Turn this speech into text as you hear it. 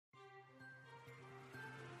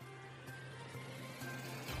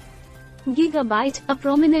Gigabyte, a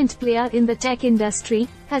prominent player in the tech industry,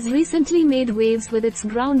 has recently made waves with its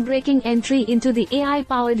groundbreaking entry into the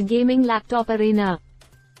AI-powered gaming laptop arena.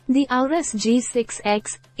 The Aorus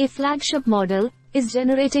G6X, a flagship model, is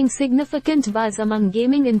generating significant buzz among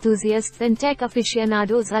gaming enthusiasts and tech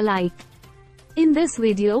aficionados alike. In this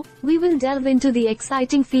video, we will delve into the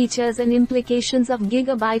exciting features and implications of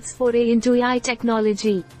Gigabyte's foray into AI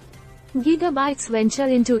technology. Gigabyte's venture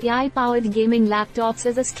into AI-powered gaming laptops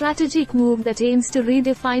is a strategic move that aims to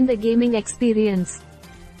redefine the gaming experience.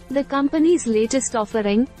 The company's latest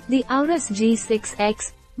offering, the Aorus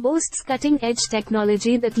G6X, boasts cutting-edge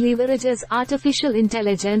technology that leverages artificial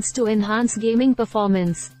intelligence to enhance gaming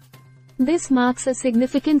performance. This marks a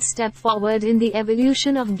significant step forward in the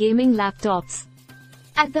evolution of gaming laptops.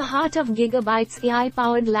 At the heart of Gigabyte's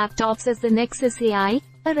AI-powered laptops is the Nexus AI,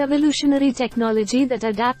 a revolutionary technology that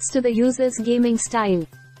adapts to the user's gaming style.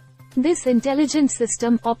 This intelligent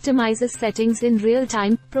system optimizes settings in real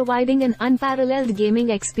time, providing an unparalleled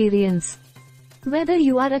gaming experience. Whether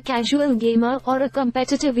you are a casual gamer or a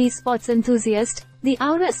competitive esports enthusiast, the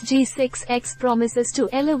Aorus G6X promises to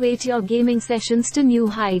elevate your gaming sessions to new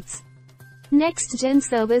heights. Next-gen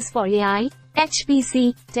service for AI,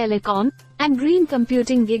 HPC, telecom, and green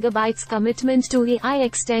computing. Gigabyte's commitment to AI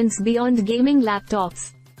extends beyond gaming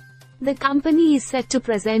laptops. The company is set to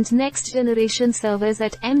present next-generation servers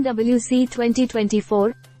at MWC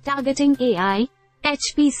 2024, targeting AI,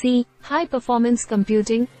 HPC, high-performance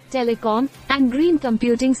computing, telecom, and green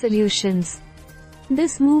computing solutions.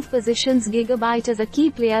 This move positions Gigabyte as a key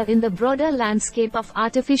player in the broader landscape of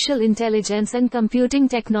artificial intelligence and computing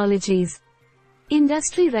technologies.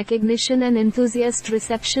 Industry recognition and enthusiast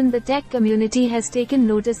reception. The tech community has taken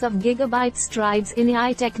notice of Gigabyte's strides in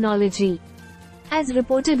AI technology. As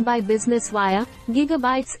reported by Business Wire,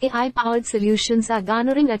 Gigabyte's AI-powered solutions are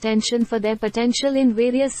garnering attention for their potential in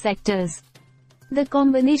various sectors. The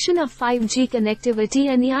combination of 5G connectivity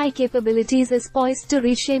and AI capabilities is poised to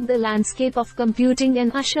reshape the landscape of computing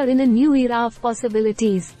and usher in a new era of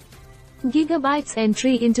possibilities. Gigabyte's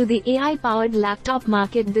entry into the AI-powered laptop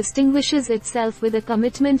market distinguishes itself with a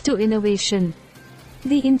commitment to innovation.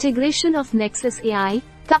 The integration of Nexus AI,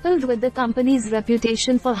 coupled with the company's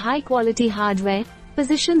reputation for high-quality hardware,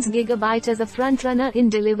 positions Gigabyte as a frontrunner in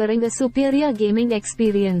delivering a superior gaming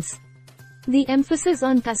experience. The emphasis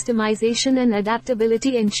on customization and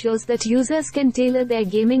adaptability ensures that users can tailor their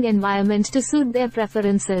gaming environment to suit their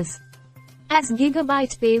preferences. As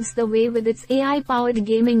Gigabyte paves the way with its AI-powered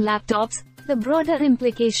gaming laptops, the broader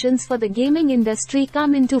implications for the gaming industry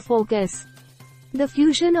come into focus. The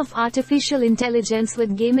fusion of artificial intelligence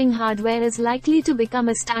with gaming hardware is likely to become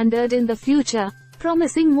a standard in the future,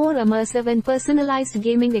 promising more immersive and personalized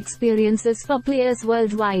gaming experiences for players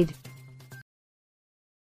worldwide.